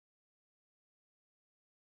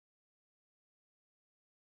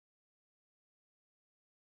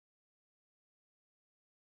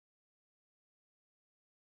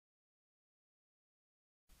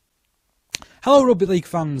Hello Rugby League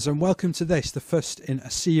fans, and welcome to this, the first in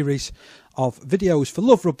a series of videos for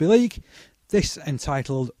Love Rugby League, this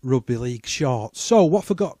entitled Rugby League Shorts. So what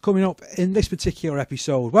have I got coming up in this particular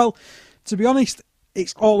episode? Well, to be honest,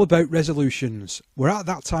 it's all about resolutions. We're at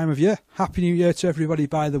that time of year. Happy New Year to everybody,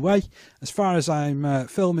 by the way. As far as I'm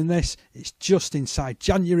filming this, it's just inside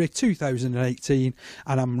January 2018,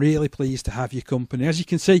 and I'm really pleased to have your company. As you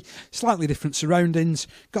can see, slightly different surroundings.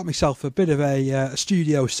 Got myself a bit of a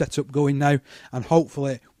studio setup going now, and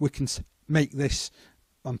hopefully we can make this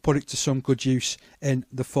and put it to some good use in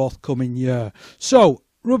the forthcoming year. So,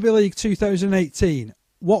 Rugby League 2018.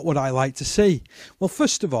 What would I like to see? Well,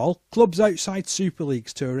 first of all, clubs outside Super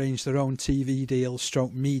Leagues to arrange their own TV deals,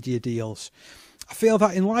 stroke media deals. I feel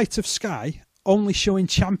that in light of Sky only showing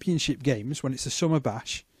Championship games when it's a summer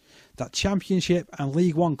bash, that Championship and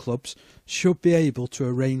League One clubs should be able to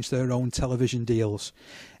arrange their own television deals.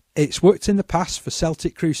 It's worked in the past for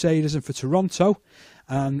Celtic Crusaders and for Toronto,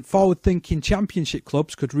 and forward-thinking Championship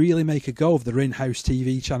clubs could really make a go of their in-house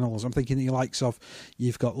TV channels. I'm thinking the likes of,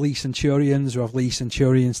 you've got Lee Centurions who have Lee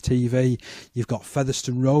Centurions TV, you've got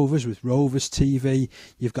Featherstone Rovers with Rovers TV,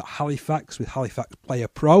 you've got Halifax with Halifax Player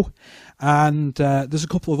Pro, and there's a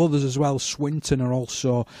couple of others as well. Swinton are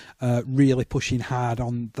also really pushing hard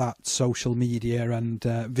on that social media and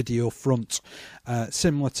video front,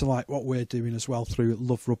 similar to like what we're doing as well through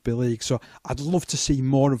Love Rugby League. So I'd love to see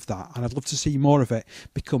more of that, and I'd love to see more of it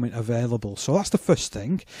becoming available. So that's the first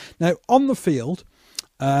thing. Now on the field,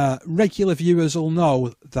 regular viewers will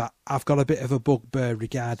know that I've got a bit of a bugbear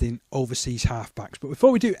regarding overseas halfbacks, but before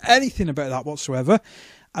we do anything about that whatsoever,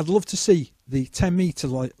 I'd love to see the 10-metre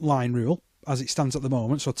line rule as it stands at the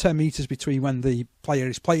moment, so 10 metres between when the player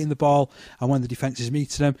is playing the ball and when the defence is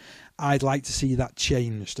meeting them. I'd like to see that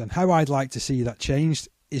changed, and how I'd like to see that changed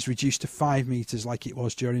is reduced to 5 metres like it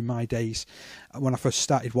was during my days when I first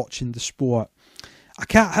started watching the sport. I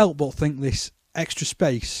can't help but think this extra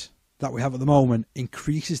space that we have at the moment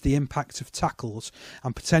increases the impact of tackles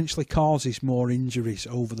and potentially causes more injuries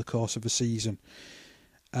over the course of a season.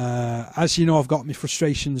 As you know, I've got my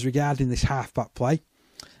frustrations regarding this halfback play,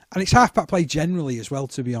 and it's halfback play generally as well,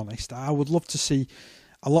 to be honest. I would love to see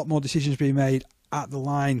a lot more decisions being made at the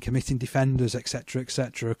line, committing defenders, etc,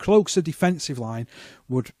 etc. A closer defensive line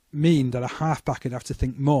would mean that a halfback would have to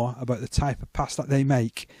think more about the type of pass that they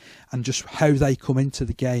make and just how they come into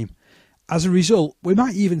the game. As a result, we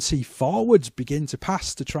might even see forwards begin to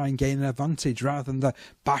pass to try and gain an advantage rather than the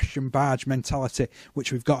bash and barge mentality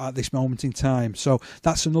which we've got at this moment in time. So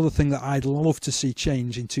that's another thing that I'd love to see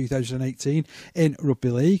change in 2018 in Rugby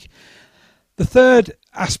League. The third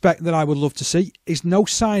aspect that I would love to see is no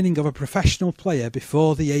signing of a professional player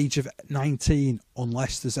before the age of 19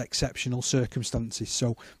 unless there's exceptional circumstances.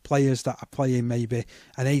 So players that are playing maybe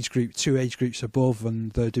an age group, 2 age groups above,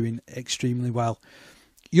 and they're doing extremely well.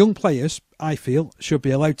 Young players, I feel, should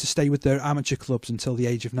be allowed to stay with their amateur clubs until the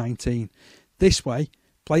age of 19. This way,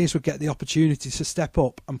 players would get the opportunity to step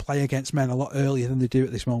up and play against men a lot earlier than they do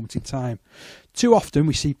at this moment in time. Too often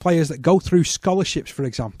we see players that go through scholarships, for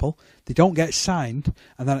example, they don't get signed,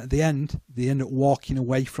 and then at the end they end up walking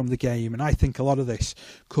away from the game. And I think a lot of this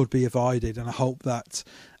could be avoided, and I hope that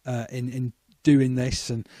in doing this,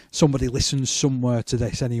 and somebody listens somewhere to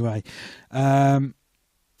this anyway.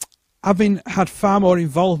 Having had far more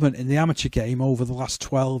involvement in the amateur game over the last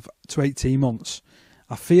 12 to 18 months,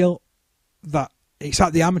 I feel that it's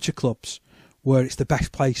at the amateur clubs where it's the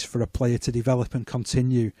best place for a player to develop and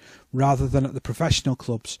continue, rather than at the professional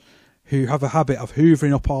clubs who have a habit of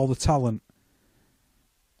hoovering up all the talent.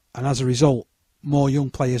 And as a result, more young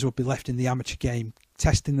players will be left in the amateur game,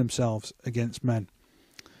 testing themselves against men.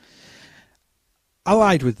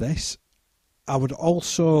 Allied with this, I would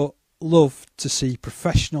also love to see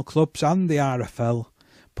professional clubs and the RFL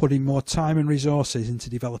putting more time and resources into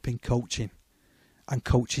developing coaching and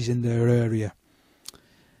coaches in their area.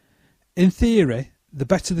 In theory, the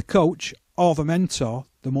better the coach or the mentor,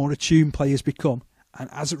 the more attuned players become, and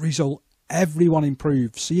as a result, everyone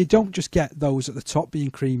improves. So you don't just get those at the top being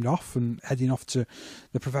creamed off and heading off to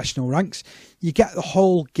the professional ranks. You get the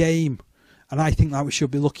whole game, and I think that we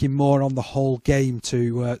should be looking more on the whole game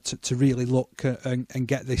to really look and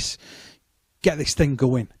get this thing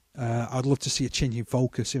going. I'd love to see a change in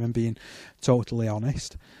focus, if I'm being totally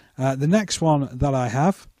honest. The next one that I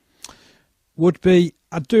have would be,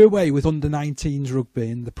 I'd do away with under-19s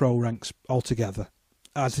rugby in the pro ranks altogether.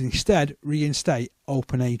 I'd instead reinstate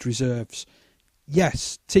open age reserves.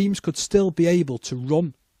 Yes, teams could still be able to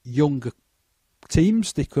run younger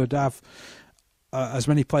teams. They could have as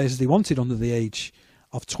many players as they wanted under the age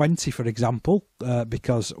of 20, for example,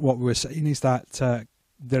 because what we were saying is that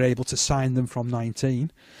they're able to sign them from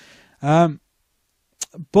 19.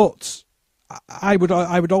 But I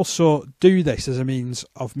would also do this as a means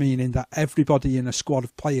of meaning that everybody in a squad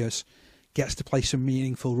of players gets to play some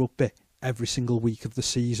meaningful rugby every single week of the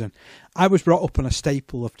season. I was brought up on a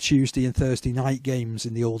staple of Tuesday and Thursday night games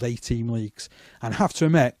in the old A-team leagues, and I have to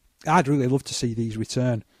admit, I'd really love to see these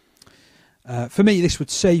return. For me, this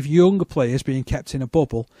would save younger players being kept in a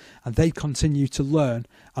bubble, and they'd continue to learn,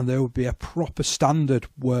 and there would be a proper standard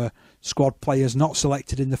where squad players not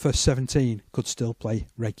selected in the first 17 could still play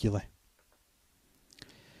regularly.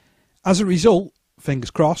 As a result,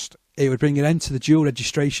 fingers crossed, it would bring an end to the dual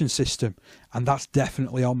registration system, and that's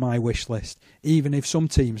definitely on my wish list, even if some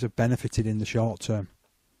teams have benefited in the short term.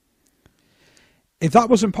 If that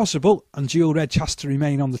wasn't possible and dual reg has to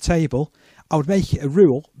remain on the table, I would make it a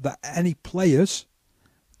rule that any players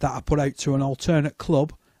that are put out to an alternate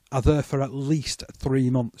club are there for at least 3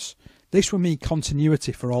 months. This would mean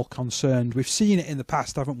continuity for all concerned. We've seen it in the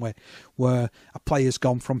past, haven't we, where a player's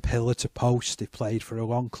gone from pillar to post. They played for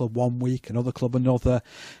one club 1 week, another club another.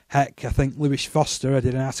 Heck, I think Lewis Foster, I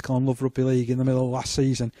did an article on Love Rugby League in the middle of last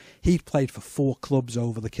season. He'd played for 4 clubs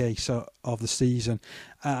over the case of the season.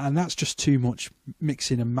 And that's just too much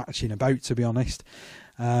mixing and matching about, to be honest.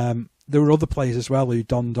 There were other players as well who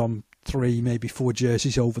donned on 3, maybe 4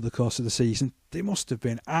 jerseys over the course of the season. They must have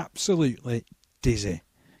been absolutely dizzy.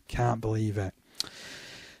 Can't believe it.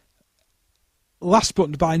 Last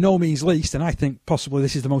but by no means least, and I think possibly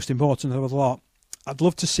this is the most important of the lot, I'd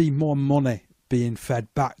love to see more money being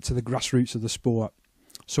fed back to the grassroots of the sport.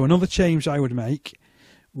 So another change I would make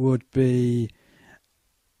would be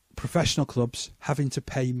professional clubs having to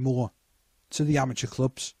pay more to the amateur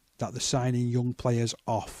clubs that they're signing young players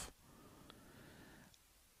off.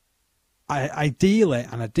 Ideally,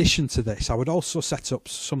 in addition to this, I would also set up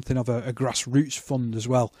something of a grassroots fund as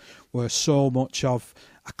well, where so much of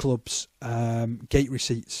a club's gate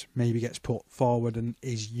receipts maybe gets put forward and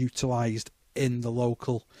is utilised in the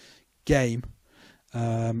local game.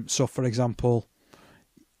 So, for example,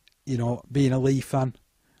 being a Lee fan,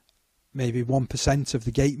 maybe 1% of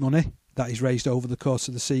the gate money that is raised over the course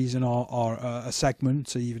of the season, or a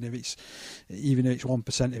segment, even if it's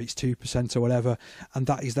 1%, if it's 2% or whatever, and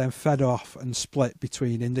that is then fed off and split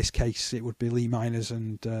between, in this case, it would be Lee Miners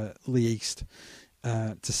and Lee East.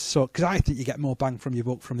 Because I think you get more bang from your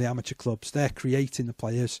buck from the amateur clubs. They're creating the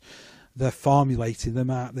players, they're formulating them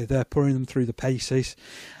out, they're putting them through the paces.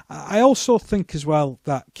 I also think as well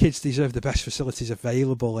that kids deserve the best facilities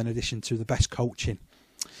available in addition to the best coaching.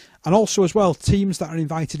 And also as well, teams that are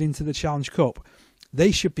invited into the Challenge Cup,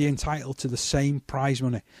 they should be entitled to the same prize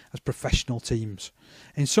money as professional teams.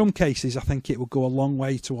 In some cases, I think it will go a long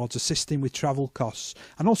way towards assisting with travel costs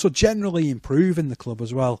and also generally improving the club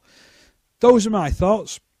as well. Those are my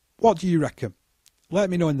thoughts. What do you reckon?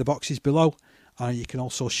 Let me know in the boxes below, and you can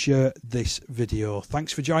also share this video.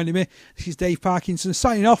 Thanks for joining me. This is Dave Parkinson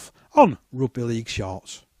signing off on Rugby League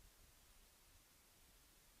Shorts.